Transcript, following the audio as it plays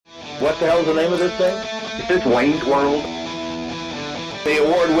What the hell's the name of this thing? Is this Wayne's World? The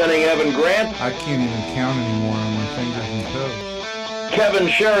award-winning Evan Grant. I can't even count anymore on my fingers and toes. Kevin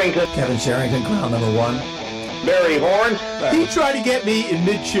Sherrington. Kevin Sherrington, crown number 1. Barry Horn. He tried to get me in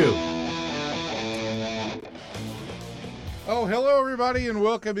mid-chew. Oh, hello, everybody, and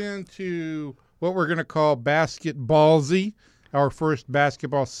welcome into what we're going to call Ballzy, our first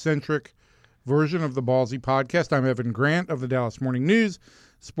basketball-centric version of the Ballzy podcast. I'm Evan Grant of the Dallas Morning News,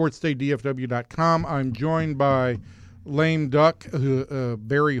 SportsDayDFW.com. I'm joined by Lame Duck,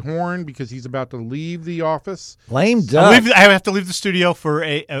 Barry Horn, because he's about to leave the office. Lame Duck? I have to leave the studio for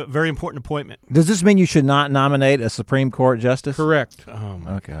a very important appointment. Does this mean you should not nominate a Supreme Court justice? Correct.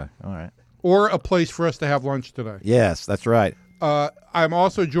 Okay, all right. Or a place for us to have lunch today. Yes, that's right. I'm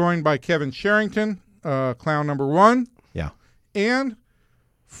also joined by Kevin Sherrington, clown number 1. Yeah. And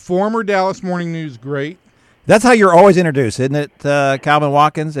former Dallas Morning News great. That's how you're always introduced, isn't it, Calvin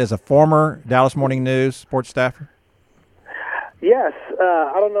Watkins, as a former Dallas Morning News sports staffer? Yes.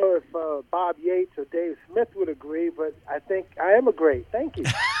 I don't know if Bob Yates or Dave Smith would agree, but I think I am a great. Thank you.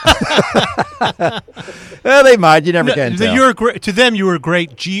 Well, they might. You never can tell. To them, you were a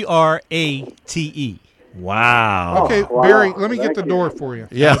great Grate. Wow. Okay, wow. Barry, let me get Thank the you. door for you.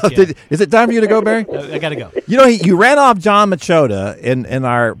 Yeah. Okay. Is it time for you to go, Barry? I got to go. You know, you ran off John Machota in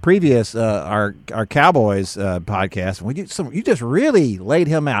our previous our Cowboys podcast. You just really laid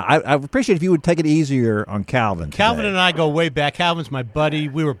him out. I appreciate if you would take it easier on Calvin. Calvin today. and I go way back. Calvin's my buddy.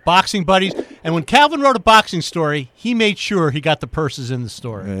 We were boxing buddies. And when Calvin wrote a boxing story, he made sure he got the purses in the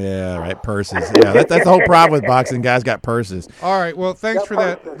story. Yeah, right. Purses. Yeah, that's the whole problem with boxing. Guys got purses. All right, well, thanks for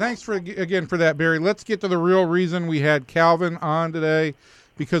that. Thanks again for that, Barry. Let's get to the real reason we had Calvin on today,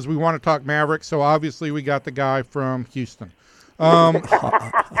 because we want to talk Mavericks, so obviously we got the guy from Houston. But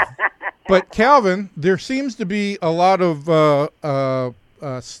Calvin, there seems to be a lot of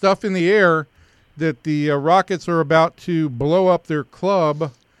stuff in the air that the Rockets are about to blow up their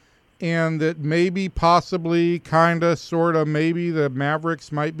club, and that maybe, possibly, kind of, sort of, maybe the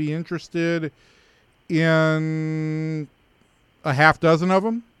Mavericks might be interested in a half dozen of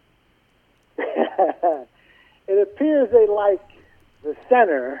them. It appears they like the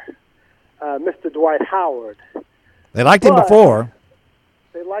center, Mr. Dwight Howard. They liked him before.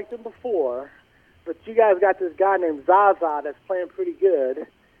 They liked him before, but you guys got this guy named Zaza that's playing pretty good,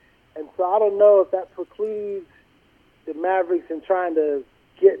 and so I don't know if that precludes the Mavericks in trying to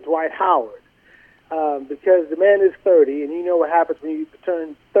get Dwight Howard, because the man is 30, and you know what happens when you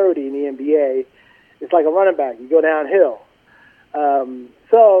turn 30 in the NBA. It's like a running back. You go downhill.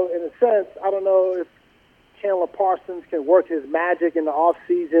 So, in a sense, I don't know if Chandler Parsons can work his magic in the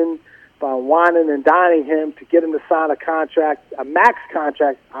offseason by whining and dining him to get him to sign a contract, a max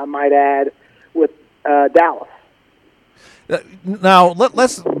contract, I might add, with Dallas. Now,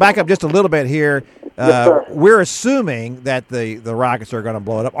 let's back up just a little bit here. Yes, we're assuming that the Rockets are going to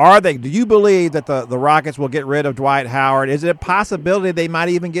blow it up. Are they? Do you believe that the Rockets will get rid of Dwight Howard? Is it a possibility they might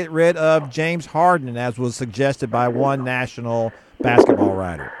even get rid of James Harden, as was suggested by one national basketball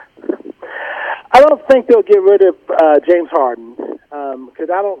writer? I don't think they'll get rid of James Harden, because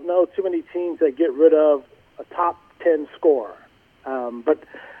I don't know too many teams that get rid of a top 10 scorer. But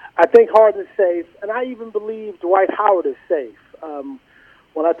I think Harden is safe, and I even believe Dwight Howard is safe.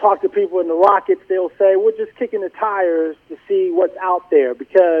 When I talk to people in the Rockets, they'll say, we're just kicking the tires to see what's out there,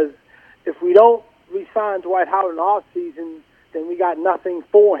 because if we don't re-sign Dwight Howard in the offseason, then we got nothing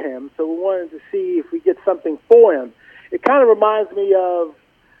for him. So we wanted to see if we get something for him. It kind of reminds me of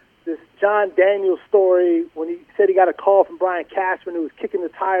this John Daniels story when he said he got a call from Brian Cashman, who was kicking the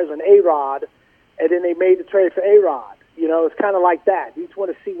tires on A-Rod, and then they made the trade for A-Rod. You know, it's kind of like that. You just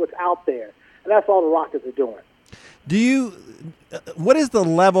want to see what's out there, and that's all the Rockets are doing. What is the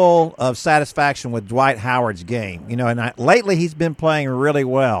level of satisfaction with Dwight Howard's game? You know, and lately he's been playing really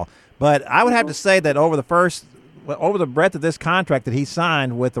well, but I would have to say that over the breadth of this contract that he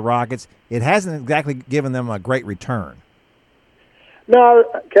signed with the Rockets, it hasn't exactly given them a great return. No,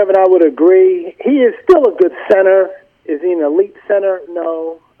 Kevin, I would agree. He is still a good center. Is he an elite center?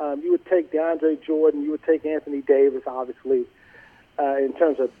 No. You would take DeAndre Jordan. You would take Anthony Davis, obviously, in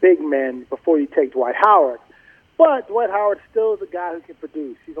terms of big men before you take Dwight Howard. But Dwight Howard still is a guy who can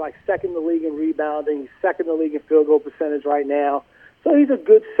produce. He's like second in the league in rebounding. He's second in the league in field goal percentage right now. So he's a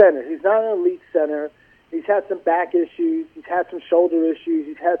good center. He's not an elite center. He's had some back issues. He's had some shoulder issues.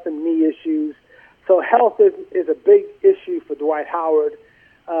 He's had some knee issues. So health is a big issue for Dwight Howard.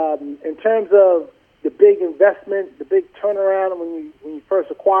 In terms of the big investment, the big turnaround when you first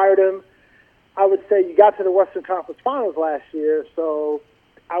acquired him, I would say you got to the Western Conference Finals last year, so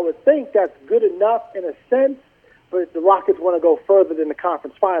I would think that's good enough in a sense, but the Rockets want to go further than the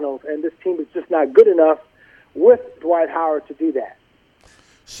conference finals, and this team is just not good enough with Dwight Howard to do that.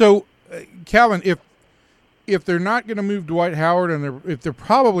 So, Calvin, if they're not going to move Dwight Howard, and if they're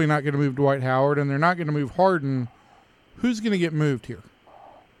probably not going to move Dwight Howard, and they're not going to move Harden, who's going to get moved here?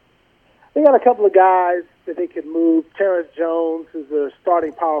 They got a couple of guys that they could move. Terrence Jones, who's a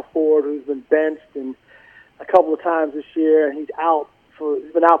starting power forward, who's been benched and a couple of times this year, and he's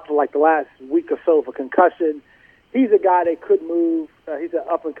been out for like the last week or so for concussion. He's a guy they could move. He's an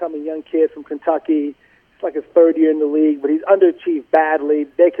up-and-coming young kid from Kentucky. It's like his third year in the league, but he's underachieved badly.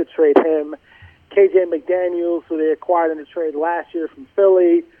 They could trade him. KJ McDaniels, who they acquired in the trade last year from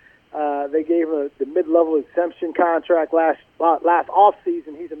Philly, they gave him the mid-level exemption contract last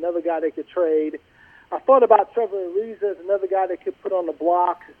offseason. He's another guy they could trade. I thought about Trevor Ariza as another guy they could put on the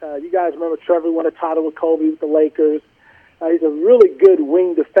block. You guys remember Trevor won a title with Kobe with the Lakers. He's a really good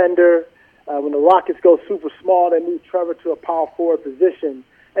wing defender. When the Rockets go super small, they move Trevor to a power forward position.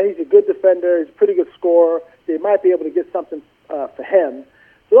 And he's a good defender. He's a pretty good scorer. They might be able to get something for him.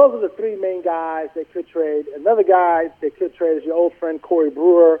 So those are the three main guys they could trade. Another guy they could trade is your old friend Corey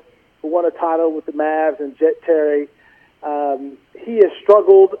Brewer, who won a title with the Mavs, and Jet Terry. He has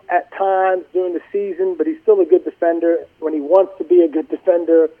struggled at times during the season, but he's still a good defender when he wants to be a good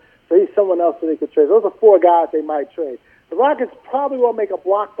defender. So he's someone else that they could trade. Those are four guys they might trade. The Rockets probably won't make a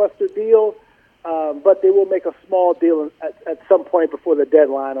blockbuster deal, but they will make a small deal at some point before the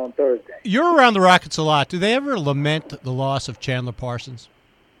deadline on Thursday. You're around the Rockets a lot. Do they ever lament the loss of Chandler Parsons?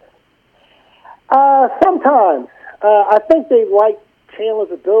 Sometimes. I think they like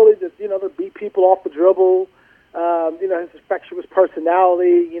Chandler's ability to beat people off the dribble. His infectious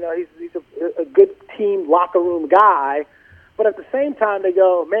personality. He's a good team locker room guy. But at the same time, they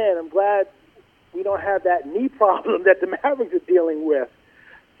go, man, I'm glad we don't have that knee problem that the Mavericks are dealing with.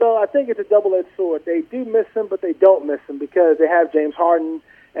 So I think it's a double-edged sword. They do miss him, but they don't miss him because they have James Harden,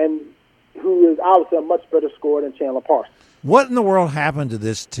 and who is obviously a much better scorer than Chandler Parsons. What in the world happened to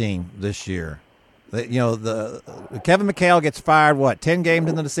this team this year? The Kevin McHale gets fired. 10 games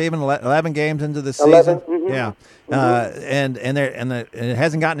into the season, 11 games into the season. 11, mm-hmm. Yeah, Mm-hmm. and it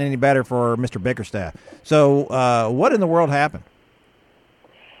hasn't gotten any better for Mr. Bickerstaff. So, what in the world happened?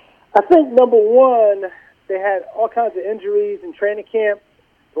 I think number one, they had all kinds of injuries in training camp.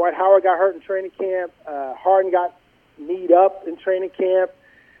 Dwight Howard got hurt in training camp. Harden got kneed up in training camp.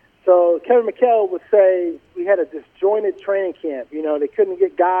 So Kevin McHale would say we had a disjointed training camp. They couldn't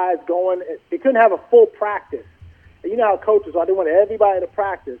get guys going. They couldn't have a full practice. And you know how coaches are. They want everybody to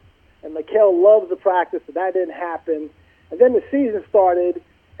practice. And McHale loves the practice, but that didn't happen. And then the season started,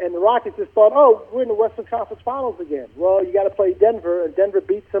 and the Rockets just thought, we're in the Western Conference Finals again. Well, you got to play Denver, and Denver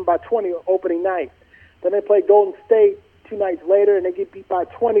beats them by 20 opening night. Then they play Golden State 2 nights later, and they get beat by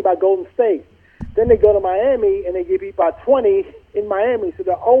 20 by Golden State. Then they go to Miami, and they get beat by 20 in Miami. So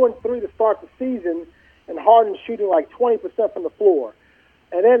they're 0-3 to start the season, and Harden's shooting like 20% from the floor.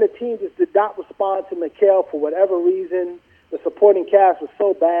 And then the team just did not respond to McHale for whatever reason. The supporting cast was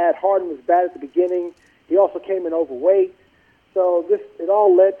so bad. Harden was bad at the beginning. He also came in overweight. So it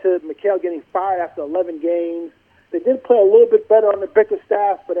all led to McHale getting fired after 11 games. They did play a little bit better on the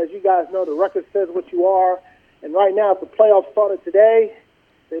Bickerstaff, but as you guys know, the record says what you are. And right now, if the playoffs started today,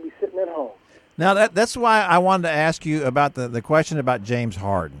 they'd be sitting at home. Now, that's why I wanted to ask you about the question about James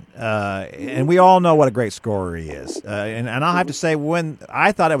Harden. And we all know what a great scorer he is. And I'll have to say, when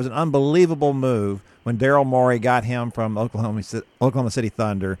I thought it was an unbelievable move when Daryl Morey got him from Oklahoma City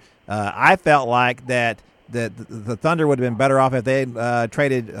Thunder, I felt like that the Thunder would have been better off if they had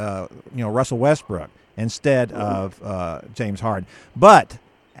traded Russell Westbrook instead of James Harden. But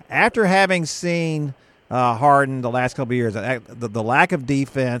after having seen Harden the last couple of years, the lack of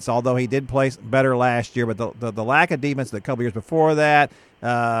defense, although he did play better last year, but the lack of defense the couple of years before that,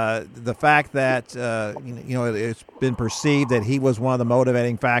 the fact that it's been perceived that he was one of the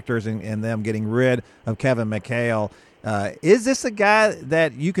motivating factors in them getting rid of Kevin McHale. Is this a guy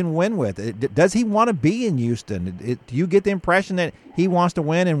that you can win with? Does he want to be in Houston? Do you get the impression that he wants to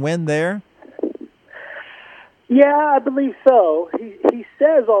win and win there? Yeah, I believe so. He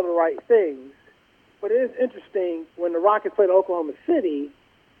says all the right things. But it is interesting, when the Rockets played Oklahoma City,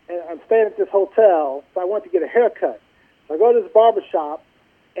 and I'm staying at this hotel, so I went to get a haircut. So I go to this barbershop,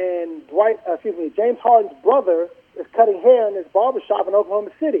 and James Harden's brother is cutting hair in this barbershop in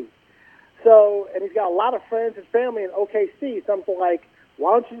Oklahoma City. So, and he's got a lot of friends and family in OKC. So I'm like,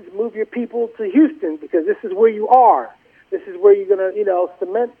 why don't you just move your people to Houston, because this is where you are. This is where you're going to,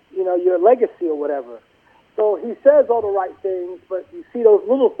 cement, your legacy or whatever. So he says all the right things, but you see those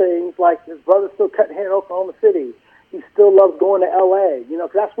little things, like his brother's still cutting hair in Oklahoma City. He still loves going to L.A., because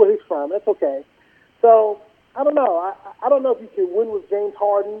that's where he's from. That's okay. So I don't know. I don't know if you can win with James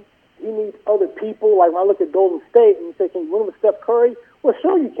Harden. He needs other people. Like when I look at Golden State and you say, can you win with Steph Curry? Well,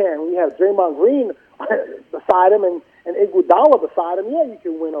 sure you can. When you have Draymond Green beside him and Iguodala beside him, yeah, you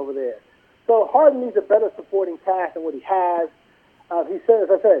can win over there. So Harden needs a better supporting cast than what he has. He says,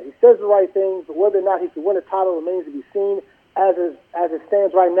 as I said, he says the right things, but whether or not he can win a title remains to be seen. As it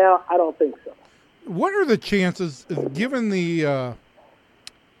stands right now, I don't think so. What are the chances, given the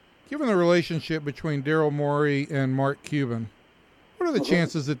relationship between Daryl Morey and Mark Cuban, what are the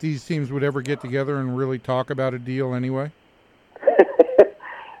chances that these teams would ever get together and really talk about a deal anyway?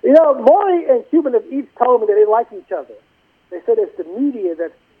 Morey and Cuban have each told me that they like each other. They said it's the media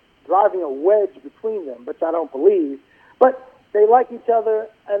that's driving a wedge between them, which I don't believe. But they like each other,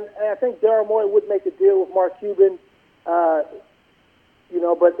 and I think Daryl Morey would make a deal with Mark Cuban.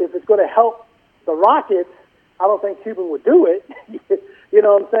 But if it's going to help the Rockets, I don't think Cuban would do it. You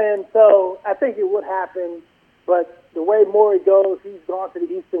know what I'm saying? So I think it would happen. But the way Morey goes, he's gone to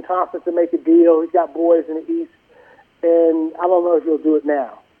the Eastern Conference to make a deal. He's got boys in the East, and I don't know if he'll do it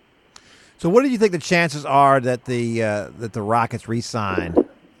now. So what do you think the chances are that the Rockets re-sign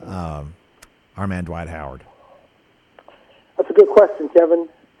our man Dwight Howard? That's a good question, Kevin.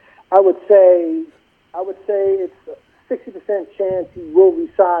 I would say it's a 60% chance he will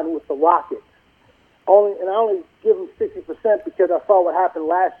re-sign with the Rockets. I only give him 60% because I saw what happened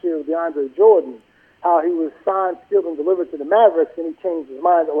last year with DeAndre Jordan, how he was signed, sealed, and delivered to the Mavericks, and he changed his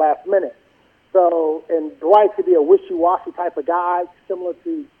mind at the last minute. So, and Dwight could be a wishy-washy type of guy, similar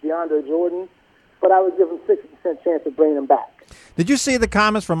to DeAndre Jordan, but I would give him 60% chance of bringing him back. Did you see the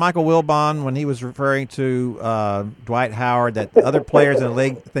comments from Michael Wilbon when he was referring to Dwight Howard that other players in the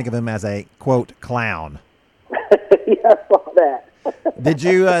league think of him as a, quote, clown? Yeah, I saw that. Did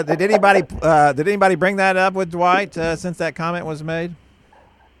you? Did anybody bring that up with Dwight since that comment was made?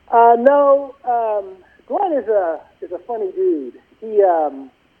 No. Dwight is a funny dude. He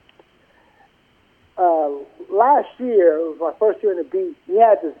last year, it was my first year in the beat. He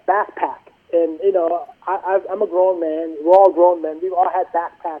had this backpack, and I'm a grown man. We're all grown men. We've all had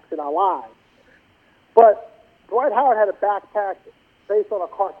backpacks in our lives, but Dwight Howard had a backpack based on a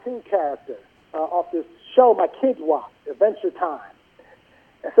cartoon character off this show my kids watch, Adventure Time.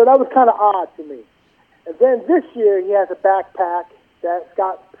 And so that was kind of odd to me. And then this year, he has a backpack that's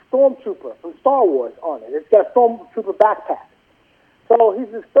got Stormtrooper from Star Wars on it. It's got a Stormtrooper backpack. So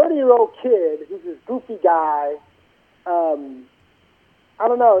he's this 30-year-old kid. He's this goofy guy. I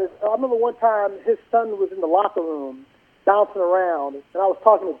don't know. I remember one time his son was in the locker room bouncing around, and I was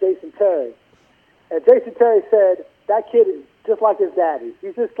talking to Jason Terry. And Jason Terry said, that kid is just like his daddy.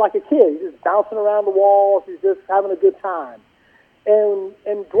 He's just like a kid. He's just bouncing around the walls. He's just having a good time. And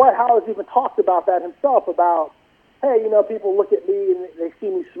Dwight Howard's even talked about that himself, about, hey, people look at me and they see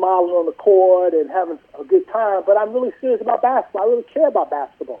me smiling on the court and having a good time, but I'm really serious about basketball. I really care about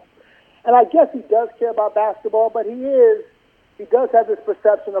basketball. And I guess he does care about basketball, but he does have this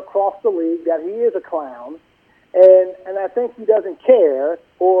perception across the league that he is a clown, and I think he doesn't care,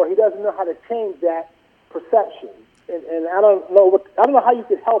 or he doesn't know how to change that perception. And I don't know how you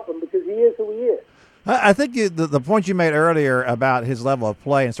could help him, because he is who he is. I think the point you made earlier about his level of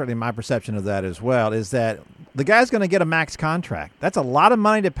play, and certainly my perception of that as well, is that the guy's going to get a max contract. That's a lot of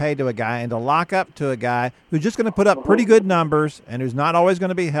money to pay to a guy and to lock up to a guy who's just going to put up pretty good numbers and who's not always going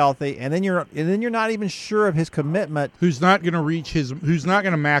to be healthy. And then you're not even sure of his commitment. Who's not going to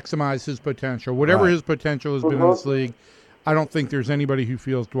maximize his potential. Whatever his potential has been in this league, I don't think there's anybody who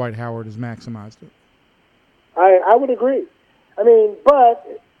feels Dwight Howard has maximized it. I would agree.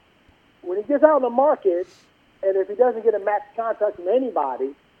 But when he gets out on the market, and if he doesn't get a max contract from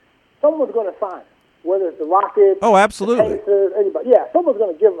anybody, someone's going to sign him. Whether it's the Rockets, oh, absolutely, the Pacers, anybody. Yeah, someone's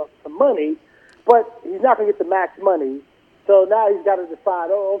going to give him some money, but he's not going to get the max money. So now he's got to decide,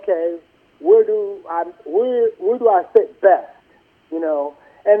 okay, where do I fit best? And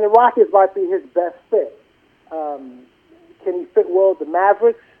the Rockets might be his best fit. Can he fit well with the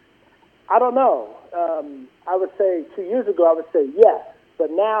Mavericks? I don't know. I would say 2 years ago, I would say yes,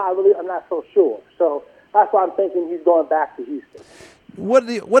 but now I'm not so sure. So that's why I'm thinking he's going back to Houston.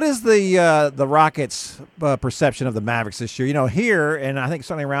 What is the Rockets' perception of the Mavericks this year? Here, and I think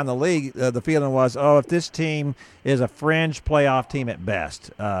certainly around the league, the feeling was, if this team is a fringe playoff team at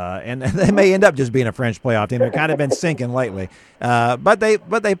best, and they may end up just being a fringe playoff team. They've kind of been sinking lately, but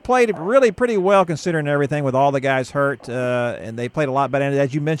they played really pretty well considering everything with all the guys hurt, and they played a lot better. And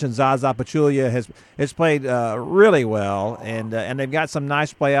as you mentioned, Zaza Pachulia has played really well, and they've got some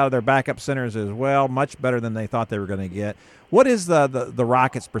nice play out of their backup centers as well, much better than they thought they were going to get. What is the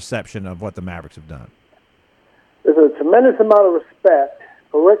Rockets' perception of what the Mavericks have done? There's a tremendous amount of respect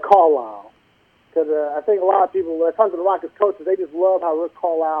for Rick Carlisle Because I think a lot of people, when it comes to the Rockets coaches, they just love how Rick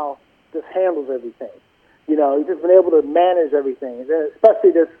Carlisle just handles everything. You know, he's just been able to manage everything,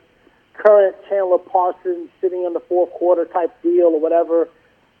 especially this current Chandler Parsons sitting in the fourth quarter type deal or whatever.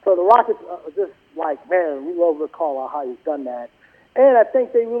 So the Rockets are just like, man, we love Rick Carlisle, how he's done that. And I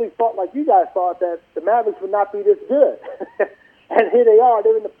think they really thought, like you guys thought, that the Mavericks would not be this good. And here they are.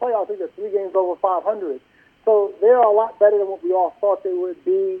 They're in the playoffs. I think they're 3 games over 500. So they're a lot better than what we all thought they would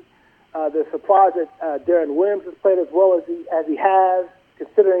be. They're surprised that Darren Williams has played as well as he has,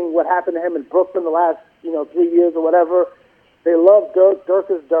 considering what happened to him in Brooklyn the last 3 years or whatever. They love Dirk. Dirk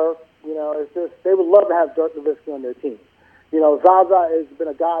is Dirk. You know, it's just they would love to have Dirk Nowitzki on their team. You know, Zaza has been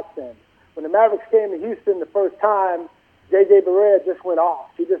a godsend. When the Mavericks came to Houston the first time, J.J. Barea just went off.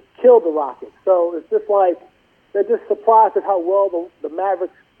 He just killed the Rockets. So it's just like they're just surprised at how well the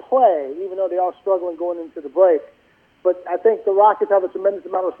Mavericks play, even though they are struggling going into the break. But I think the Rockets have a tremendous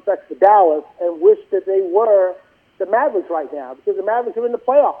amount of respect for Dallas and wish that they were the Mavericks right now, because the Mavericks are in the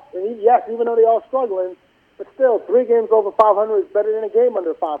playoffs. And yes, even though they are struggling, but still, 3 games over 500 is better than a game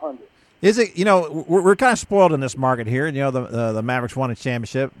under 500. Is it? You know, we're kind of spoiled in this market here. You know, the Mavericks won a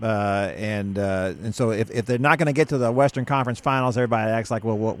championship, and so if they're not going to get to the Western Conference Finals, everybody acts like,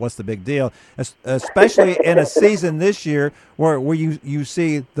 well, what's the big deal? Especially in a season this year where you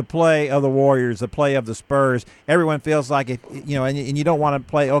see the play of the Warriors, the play of the Spurs. Everyone feels like and you don't want to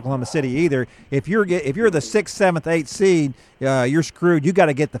play Oklahoma City either. If you're the 6th, 7th, 8th seed, you're screwed. You got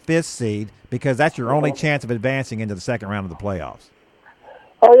to get the 5th seed because that's your only chance of advancing into the second round of the playoffs.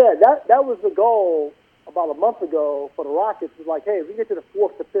 Oh, yeah, that was the goal about a month ago for the Rockets. It was like, hey, if we get to the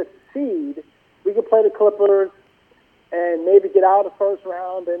 4th to 5th seed, we can play the Clippers and maybe get out of the first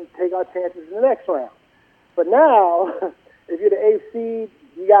round and take our chances in the next round. But now, if you're the 8th seed,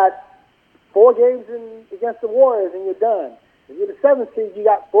 you got 4 games against the Warriors and you're done. If you're the 7th seed, you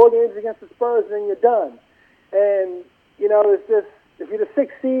got 4 games against the Spurs and then you're done. And, you know, it's just, if you're the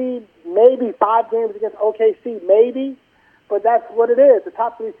 6th seed, maybe 5 games against OKC, maybe. But that's what it is. The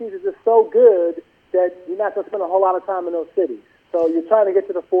top 3 seeds are just so good that you're not going to spend a whole lot of time in those cities. So you're trying to get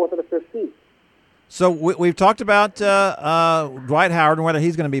to the 4th or the 5th seed. So we've talked about Dwight Howard and whether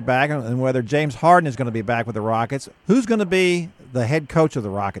he's going to be back and whether James Harden is going to be back with the Rockets. Who's going to be the head coach of the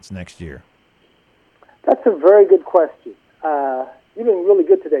Rockets next year? That's a very good question. You've been really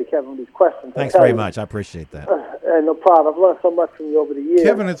good today, Kevin, with these questions. Thanks very much. I appreciate that. No problem. I've learned so much from you over the years.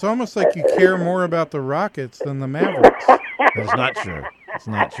 Kevin, it's almost like you care more about the Rockets than the Mavericks. That's not true. It's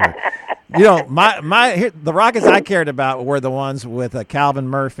not true. You know, the Rockets I cared about were the ones with Calvin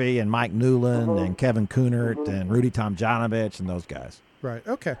Murphy and Mike Newland and Kevin Kunert and Rudy Tomjanovich and those guys. Right.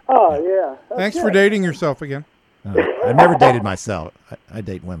 Okay. Oh, yeah. Thanks for dating yourself again. I've never dated myself. I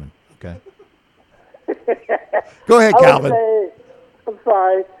date women. Okay. Go ahead, Calvin. I'm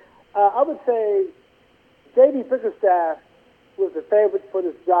sorry. I would say J.D. Bickerstaff was the favorite for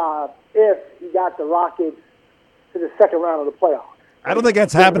this job if he got the Rockets to the second round of the playoffs. I don't think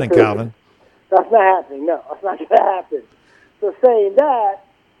that's happening, Calvin. That's not happening. No, that's not going to happen. So saying that,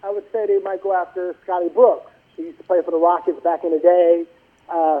 I would say they might go after Scotty Brooks, who used to play for the Rockets back in the day,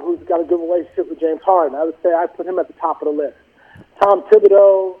 who's got a good relationship with James Harden. I would say I'd put him at the top of the list. Tom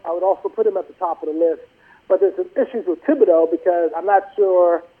Thibodeau, I would also put him at the top of the list. But there's some issues with Thibodeau because I'm not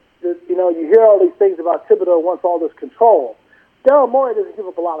sure that, you hear all these things about Thibodeau wants all this control. Daryl Morey doesn't give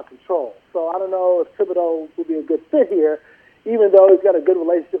up a lot of control. So I don't know if Thibodeau will be a good fit here, even though he's got a good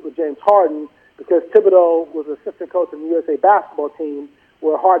relationship with James Harden, because Thibodeau was an assistant coach on the USA basketball team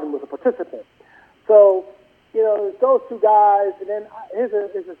where Harden was a participant. So, there's those 2 guys. And then here's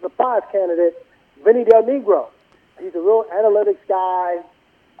a surprise candidate, Vinny Del Negro. He's a real analytics guy.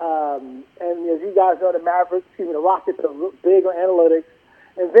 And as you guys know, the Rockets are real big on analytics.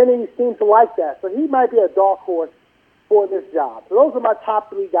 And Vinny seems to like that. So he might be a dark horse for this job. So those are my top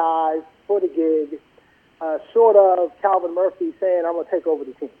 3 guys for the gig, short of Calvin Murphy saying, I'm going to take over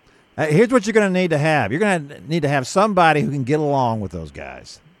the team. Here's what you're going to need to have. You're going to need to have somebody who can get along with those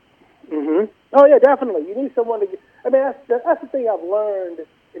guys. Mm-hmm. Oh, yeah, definitely. You need someone to get – that's the thing I've learned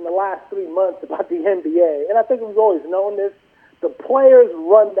in the last 3 months about the NBA. And I think we've always known this. The players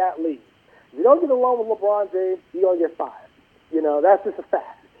run that league. If you don't get along with LeBron James, you're going to get fired. That's just a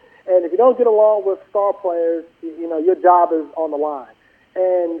fact. And if you don't get along with star players, your job is on the line.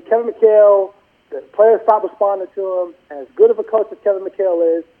 And Kevin McHale, the players stopped responding to him. As good of a coach as Kevin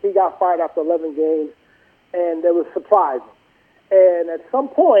McHale is, he got fired after 11 games, and it was surprising. And at some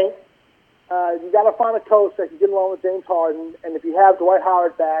point, you got to find a coach that can get along with James Harden. And if you have Dwight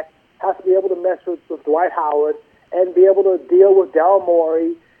Howard back, has to be able to mess with Dwight Howard and be able to deal with Daryl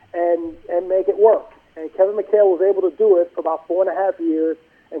Morey and make it work. And Kevin McHale was able to do it for about 4.5 years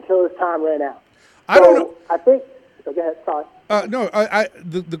until his time ran out. I don't know. I think. Go ahead. Sorry. No,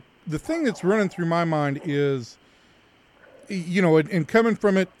 the thing that's running through my mind is, and coming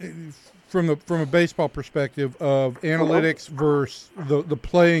from it from a baseball perspective of analytics versus the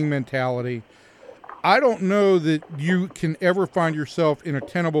playing mentality. I don't know that you can ever find yourself in a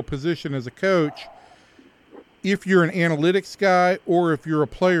tenable position as a coach if you're an analytics guy or if you're a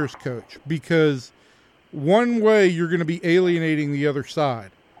player's coach, because one way you're going to be alienating the other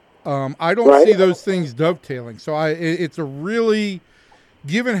side. I don't see those things dovetailing. So it's a really,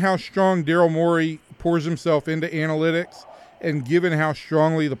 given how strong Daryl Morey pours himself into analytics and given how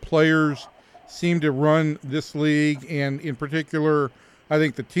strongly the players seem to run this league, and in particular, I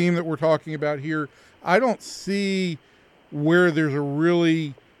think the team that we're talking about here, I don't see where there's a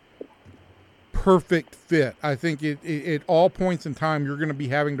really perfect fit. I think at all points in time, you're going to be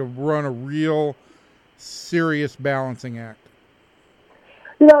having to run a real serious balancing act.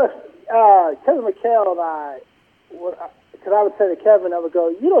 Kevin McHale and I, because I would say to Kevin, I would go,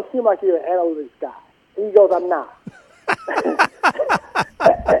 "You don't seem like you're an analytics guy." And he goes, "I'm not."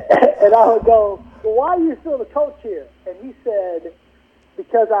 And I would go, "Well, why are you still the coach here?" And he said,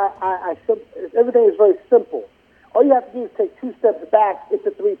 "Because everything is very simple. All you have to do is take 2 steps back. It's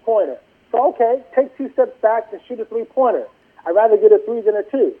a three-pointer. So, okay, take 2 steps back and shoot a three-pointer. I'd rather get a 3 than a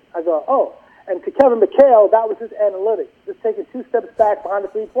 2. I go, oh. And to Kevin McHale, that was his analytics. Just taking 2 steps back behind the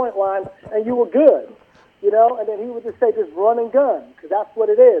three-point line, and you were good. And then he would just say, just run and gun, because that's what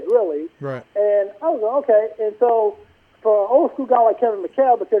it is, really. Right. And I was like, okay. And so for an old-school guy like Kevin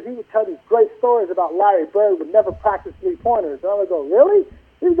McHale, because he would tell these great stories about Larry Bird would never practice three-pointers. And I would go, really?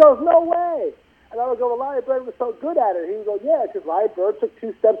 He goes, no way. And I would go, well, Larry Bird was so good at it. He would go, yeah, because Larry Bird took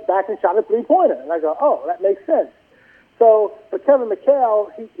 2 steps back and shot a three-pointer. And I go, oh, that makes sense. So for Kevin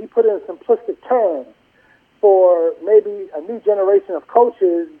McHale, he put in simplistic terms for maybe a new generation of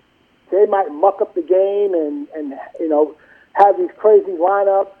coaches. They might muck up the game and have these crazy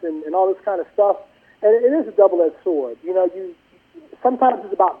lineups and all this kind of stuff. And it is a double-edged sword. Sometimes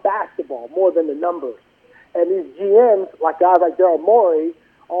it's about basketball more than the numbers. And these GMs, like guys like Daryl Morey,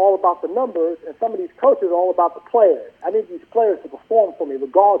 are all about the numbers, and some of these coaches are all about the players. I need these players to perform for me,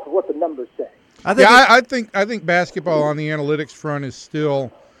 regardless of what the numbers say. I think basketball on the analytics front is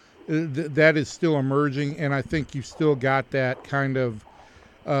still that is still emerging, and I think you've still got that kind of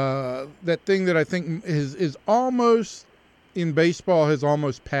that thing that I think is almost in baseball has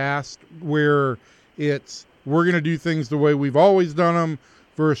almost passed, where it's we're going to do things the way we've always done them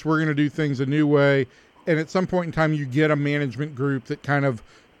versus we're going to do things a new way. And at some point in time, you get a management group that kind of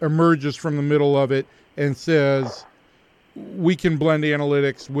emerges from the middle of it and says, we can blend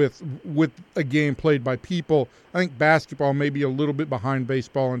analytics with a game played by people. I think basketball may be a little bit behind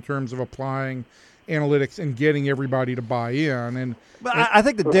baseball in terms of applying analytics and getting everybody to buy in. But I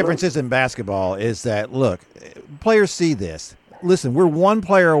think the difference is in basketball is that, look, players see this. Listen, we're one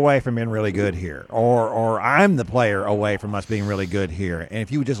player away from being really good here, or I'm the player away from us being really good here. And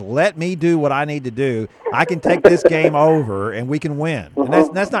if you would just let me do what I need to do, I can take this game over and we can win. And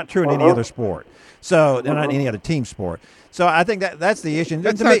that's not true in any other sport. So, not any other team sport. So I think that's the issue.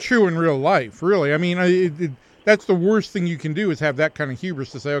 That's not true in real life, really. I mean, that's the worst thing you can do is have that kind of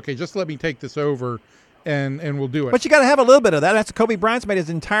hubris to say, okay, just let me take this over and we'll do it. But you got to have a little bit of that. That's Kobe Bryant's made his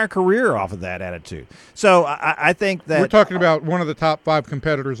entire career off of that attitude. So I think that we're talking about one of the top 5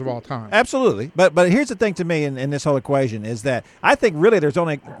 competitors of all time. Absolutely. But here's the thing to me in this whole equation is that I think really there's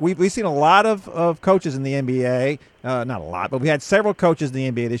only we've seen a lot of coaches in the NBA, not a lot, but we had several coaches in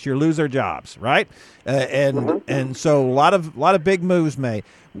the NBA this year lose their jobs, right? And so a lot of big moves made.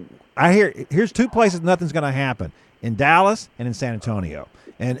 Here's 2 places nothing's going to happen: in Dallas and in San Antonio.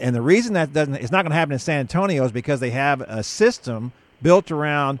 And the reason it's not going to happen in San Antonio is because they have a system built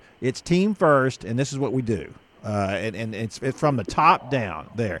around it's team first, and this is what we do. And it's from the top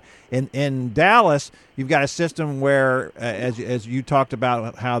down there. In Dallas, you've got a system where, as you talked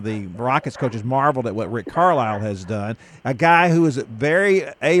about how the Rockets coaches marveled at what Rick Carlisle has done, a guy who is very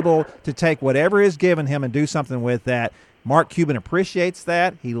able to take whatever is given him and do something with that. Mark Cuban appreciates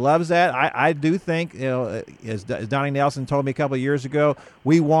that. He loves that. I do think, as Donnie Nelson told me a couple of years ago,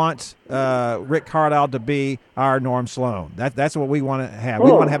 we want Rick Carlisle to be our Norm Sloan. That's what we want to have.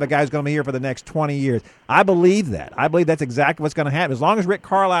 We want to have a guy who's going to be here for the next 20 years. I believe that. I believe that's exactly what's going to happen. As long as Rick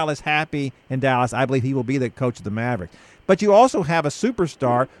Carlisle is happy in Dallas, I believe he will be the coach of the Mavericks. But you also have a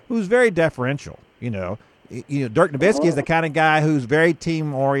superstar who's very deferential, Dirk Nowitzki is the kind of guy who's very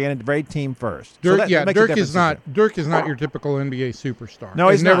team oriented, very team first. Dirk is not your typical NBA superstar. No,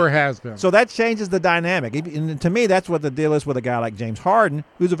 he never has been. So that changes the dynamic. And to me, that's what the deal is with a guy like James Harden,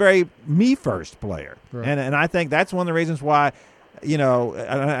 who's a very me first player. Right. And I think that's one of the reasons why you know,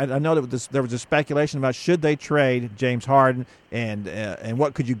 I know that there was a speculation about should they trade James Harden and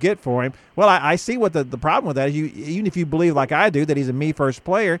what could you get for him. Well, I see what the problem with that is. Even if you believe like I do that he's a me first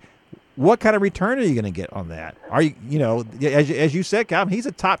player, what kind of return are you going to get on that? Are you know, as you said, Calvin, he's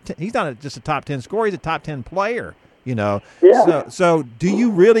a top 10, he's not just a top 10 scorer, he's a top 10 player. You know, Yeah. So do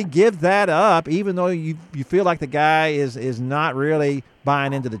you really give that up, even though you feel like the guy is not really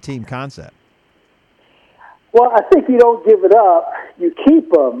buying into the team concept? Well, I think you don't give it up. You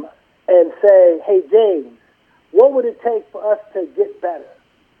keep him and say, hey, James, what would it take for us to get better?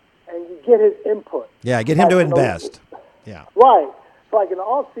 And you get his input. Yeah, get him to invest. Yeah. Right. So like in the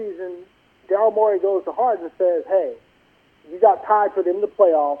offseason, Daryl Morey goes to Harden and says, hey, you got tied for them in the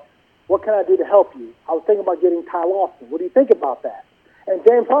playoffs. What can I do to help you? I was thinking about getting Ty Lawson. What do you think about that? And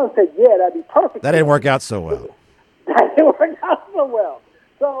James Harden said, yeah, that'd be perfect. That didn't work out so well. That didn't work out so well.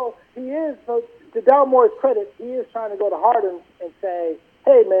 So to Daryl Morey's credit, he is trying to go to Harden and say,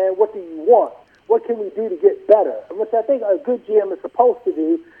 hey, man, what do you want? What can we do to get better? And which I think a good GM is supposed to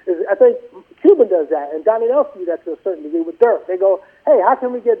do is, I think Cuban does that, and Donnie Nelson do that to a certain degree with Dirk. They go, hey, how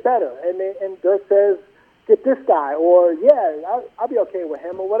can we get better? And Dirk says, get this guy, or, yeah, I'll be okay with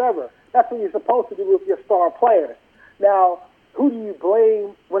him, or whatever. That's what you're supposed to do with your star players. Now, who do you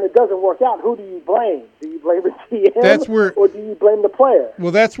blame when it doesn't work out? Who do you blame? Do you blame the GM or do you blame the player?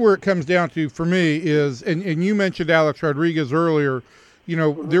 Well, that's where it comes down to for me is, and you mentioned Alex Rodriguez earlier. You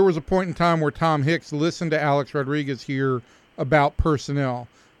know, there was a point in time where Tom Hicks listened to Alex Rodriguez here about personnel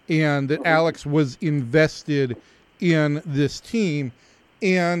and that Alex was invested in this team.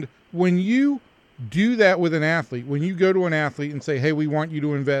 And when you do that with an athlete, when you go to an athlete and say, hey, we want you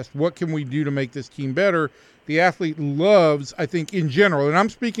to invest, what can we do to make this team better? The athlete loves, I think, in general, and I'm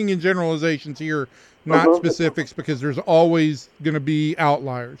speaking in generalizations here, not specifics, because there's always going to be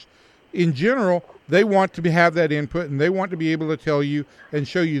outliers. In general, they want to have that input, and they want to be able to tell you and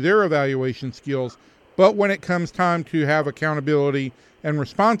show you their evaluation skills. But when it comes time to have accountability and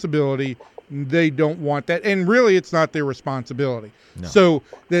responsibility, they don't want that. And really, it's not their responsibility. No. So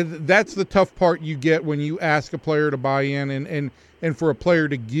that's the tough part you get when you ask a player to buy in and for a player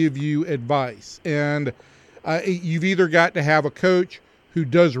to give you advice. And you've either got to have a coach who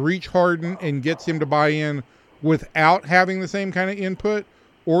does reach Harden and gets him to buy in without having the same kind of input,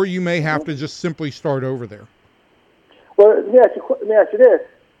 or you may have to just simply start over there. Well, let me ask you this.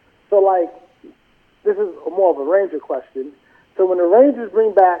 So, like, this is more of a Ranger question. So when the Rangers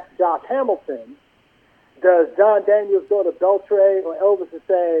bring back Josh Hamilton, does John Daniels go to Beltray or Elvis and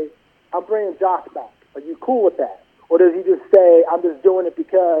say, I'm bringing Josh back? Are you cool with that? Or does he just say, I'm just doing it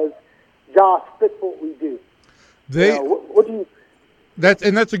because Josh fits what we do? What do you...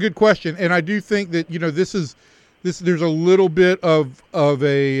 That's a good question. And I do think that, you know, there's a little bit of what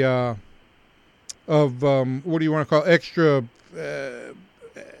do you want to call extra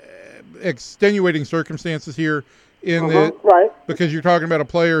extenuating circumstances here in that, right, because you're talking about a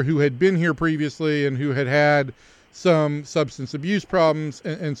player who had been here previously and who had some substance abuse problems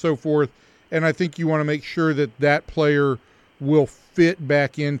and so forth. And I think you want to make sure that player will fit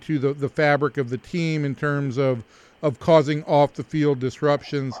back into the fabric of the team in terms of causing off the field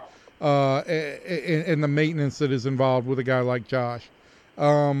disruptions and the maintenance that is involved with a guy like Josh.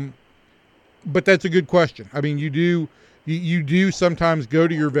 But that's a good question. I mean, you do sometimes go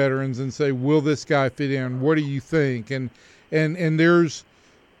to your veterans and say, will this guy fit in? What do you think? And there's,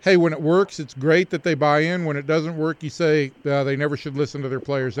 hey, when it works, it's great that they buy in. When it doesn't work, you say they never should listen to their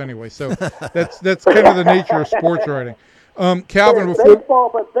players anyway. So that's kind of the nature of sports writing. Calvin,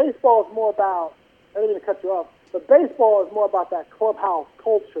 baseball is more about, I didn't mean to cut you off, but baseball is more about that clubhouse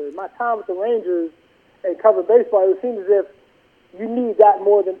culture. In my time with the Rangers and covering baseball, it seems as if you need that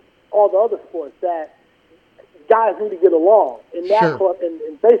more than all the other sports, that guys need to get along in that club,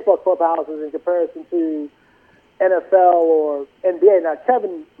 in baseball clubhouses in comparison to NFL or NBA. Now,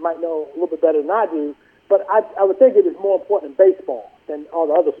 Kevin might know a little bit better than I do, but I would think it is more important in baseball than all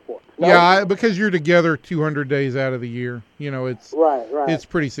the other sports. No? Yeah, because you're together 200 days out of the year. You know, it's right. It's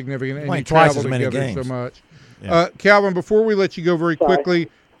pretty significant, and you twice travel as many together games. so much. Yeah. Calvin, before we let you go very quickly,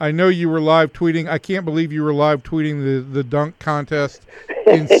 I know you were live tweeting. I can't believe you were live tweeting the dunk contest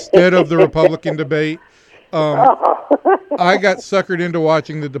instead of the Republican debate. I got suckered into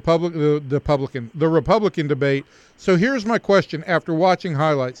watching the Republican debate. So here's my question after watching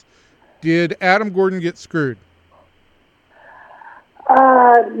highlights. Did Adam Gordon get screwed?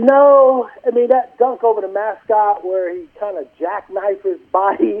 No. I mean, that dunk over the mascot where he kind of jackknifed his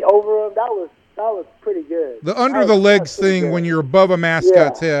body over him, that was pretty good. The under the legs thing when you're above a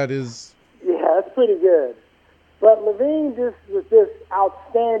mascot's head is... Yeah, that's pretty good. But Levine was just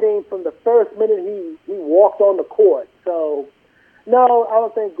outstanding from the first minute he walked on the court. So No, I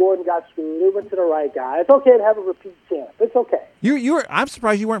don't think Gordon got screwed. It went to the right guy. It's okay to have a repeat champ. It's okay. I'm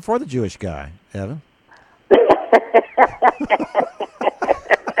surprised you weren't for the Jewish guy, Evan.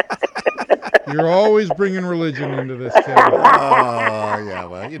 You're always bringing religion into this, Kevin. Oh, yeah,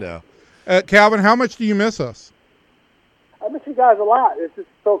 well, Calvin, how much do you miss us? I miss you guys a lot. It's just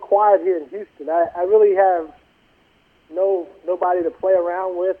so quiet here in Houston. I really have nobody to play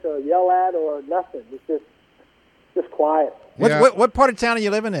around with or yell at or nothing. It's just quiet. What part of town are you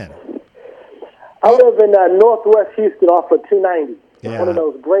living in? I live in northwest Houston off of 290. Yeah. One of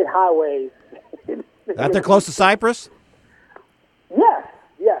those great highways. Out there close to Cypress? Yes.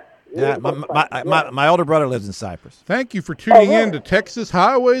 Yeah, my older brother lives in Cypress. Thank you for tuning in to Texas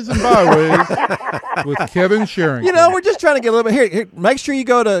Highways and Byways with Kevin Sherrington. We're just trying to get a little bit here. Make sure you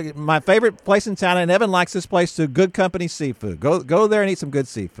go to my favorite place in town, and Evan likes this place too, Good Company Seafood. Go there and eat some good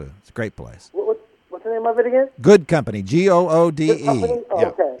seafood. It's a great place. What's the name of it again? Good Company, Goode. Good Company? Oh,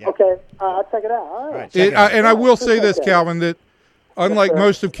 Yeah. Okay. I'll check it out. All right. And I will say this, Calvin, that unlike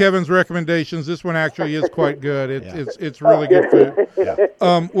most of Kevin's recommendations, this one actually is quite good. It's really good food. Yeah.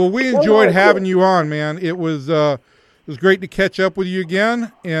 Well, we enjoyed having you on, man. It was great to catch up with you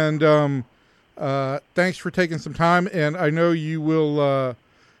again, and thanks for taking some time. And I know you will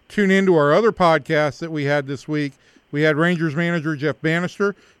tune into our other podcasts that we had this week. We had Rangers manager Jeff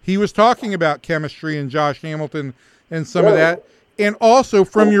Bannister. He was talking about chemistry and Josh Hamilton and some of that. And also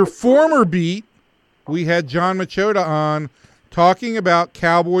from your former beat, we had John Machota on talking about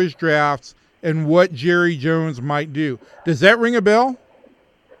Cowboys drafts and what Jerry Jones might do. Does that ring a bell?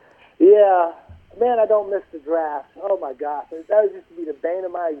 Yeah. Man, I don't miss the draft. Oh, my gosh. That used to be the bane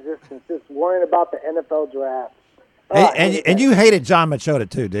of my existence, just worrying about the NFL draft. And you hated John Machota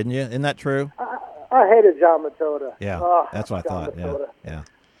too, didn't you? Isn't that true? I hated John Machota. Yeah, that's what I thought. Machota. Yeah.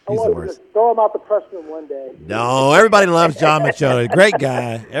 I He's the wanted to worst. just throw him out the press room one day. No, everybody loves John Machota. Great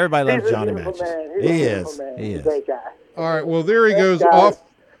guy. Everybody loves He's a Johnny beautiful Matches. man. He's a beautiful man. He He's is. a great guy. All right, well, there he goes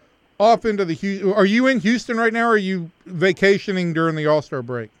off into the Houston. Are you in Houston right now, or are you vacationing during the All-Star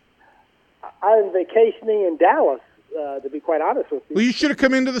break? I'm vacationing in Dallas, to be quite honest with you. Well, you should have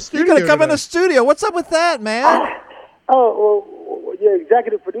come into the studio. You're going to come in today. the studio. What's up with that, man? Oh, well, your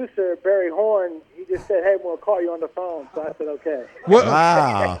executive producer, Barry Horn, he just said, hey, we'll call you on the phone. So I said, okay.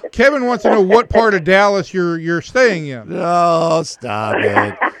 Wow. Kevin wants to know what part of Dallas you're staying in. Oh, stop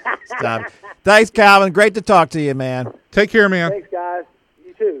it. Stop it. Thanks, Calvin. Great to talk to you, man. Take care, man. Thanks, guys.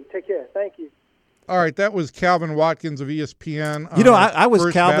 You too. Take care. Thank you. All right, that was Calvin Watkins of ESPN. I was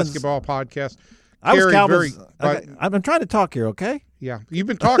First Calvin's basketball podcast. I was Carrie, Calvin's. very- I'm trying to talk here, okay? Yeah, you've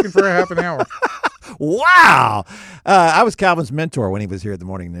been talking for a half an hour. Wow. I was Calvin's mentor when he was here at the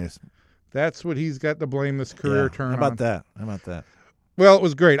Morning News. That's what he's got to blame this career turn How about on. that? How about that? Well, it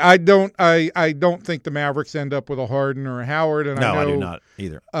was great. I don't think the Mavericks end up with a Harden or a Howard. And No, I do not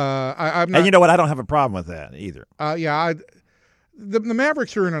either. I'm not. And you know what? I don't have a problem with that either. The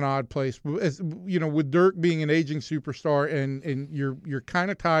Mavericks are in an odd place. As, with Dirk being an aging superstar, and you're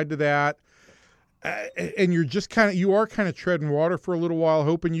kind of tied to that, and you are kind of treading water for a little while,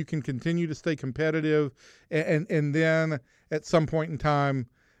 hoping you can continue to stay competitive, and then at some point in time,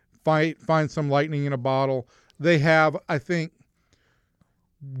 find some lightning in a bottle. They have, I think,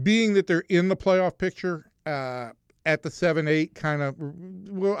 being that they're in the playoff picture at the 7-8 kind of.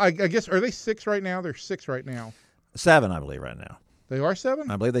 Well, I guess, are they 6 right now? They're 6 right now. 7, I believe, right now. They are 7?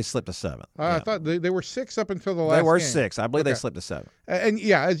 I believe they slipped to 7. I thought they were 6 up until the last They were game. 6. I believe they Okay. slipped to 7. And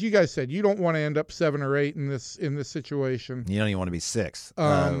yeah, as you guys said, you don't want to end up 7 or 8 in this situation. You don't even want to be 6.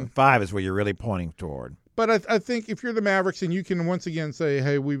 5 is where you're really pointing toward. But I think if you're the Mavericks and you can once again say,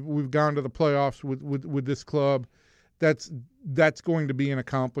 hey, we've gone to the playoffs with this club, that's going to be an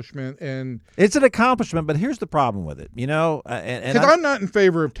accomplishment. And it's an accomplishment, but here's the problem with it, because I'm not in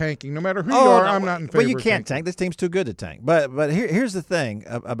favor of tanking. No matter who you are, I'm not in favor. Well, you of can't tanking. tank. This team's too good to tank. But here's the thing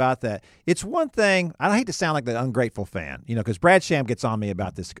about that. It's one thing. I hate to sound like the ungrateful fan, because Brad Sham gets on me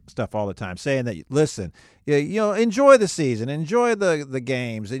about this stuff all the time, saying that listen, enjoy the season, enjoy the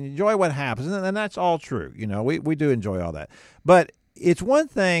games, and enjoy what happens, and that's all true. We do enjoy all that, but it's one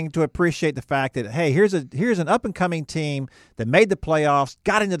thing to appreciate the fact that, hey, here's an up-and-coming team that made the playoffs,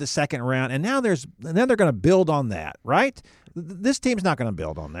 got into the second round, and now they're going to build on that, right? This team's not going to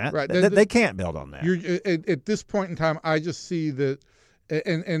build on that. Right. They can't build on that. At this point in time, I just see that,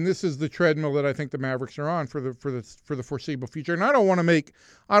 and this is the treadmill that I think the Mavericks are on for the foreseeable future. And I don't want to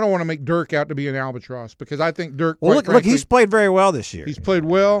make Dirk out to be an albatross, because I think Dirk. Well, look, frankly, he's played very well this year. He's played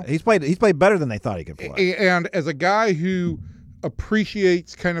well. He's played better than they thought he could play. And as a guy who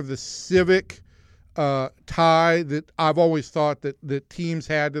appreciates kind of the civic tie that I've always thought that teams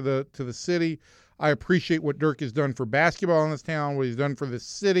had to the city, I appreciate what Dirk has done for basketball in this town, what he's done for this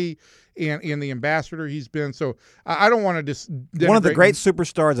city, and the ambassador he's been. So I don't want to just one of the great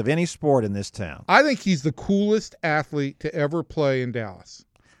superstars of any sport in this town. I think he's the coolest athlete to ever play in Dallas.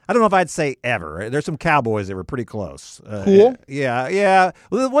 I don't know if I'd say ever. There's some Cowboys that were pretty close. Cool? Yeah.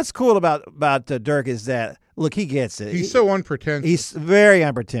 Well, what's cool about Dirk is that, look, he gets it. He's so unpretentious. He's very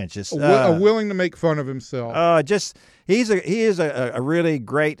unpretentious. Willing to make fun of himself. He is a really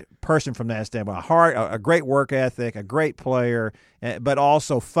great person from that standpoint. A great work ethic, a great player, but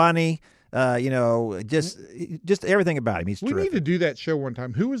also funny. Just everything about him. He's terrific. We need to do that show one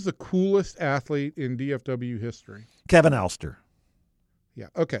time. Who is the coolest athlete in DFW history? Kevin Elster. Yeah,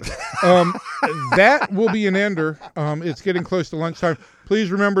 okay. That will be an ender. It's getting close to lunchtime.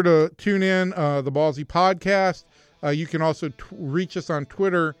 Please remember to tune in the Ballzy podcast. You can also reach us on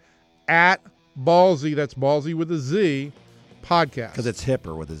Twitter at Ballzy, that's Ballzy with a Z, podcast. Because it's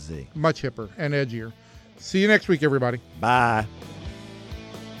hipper with a Z. Much hipper and edgier. See you next week, everybody. Bye.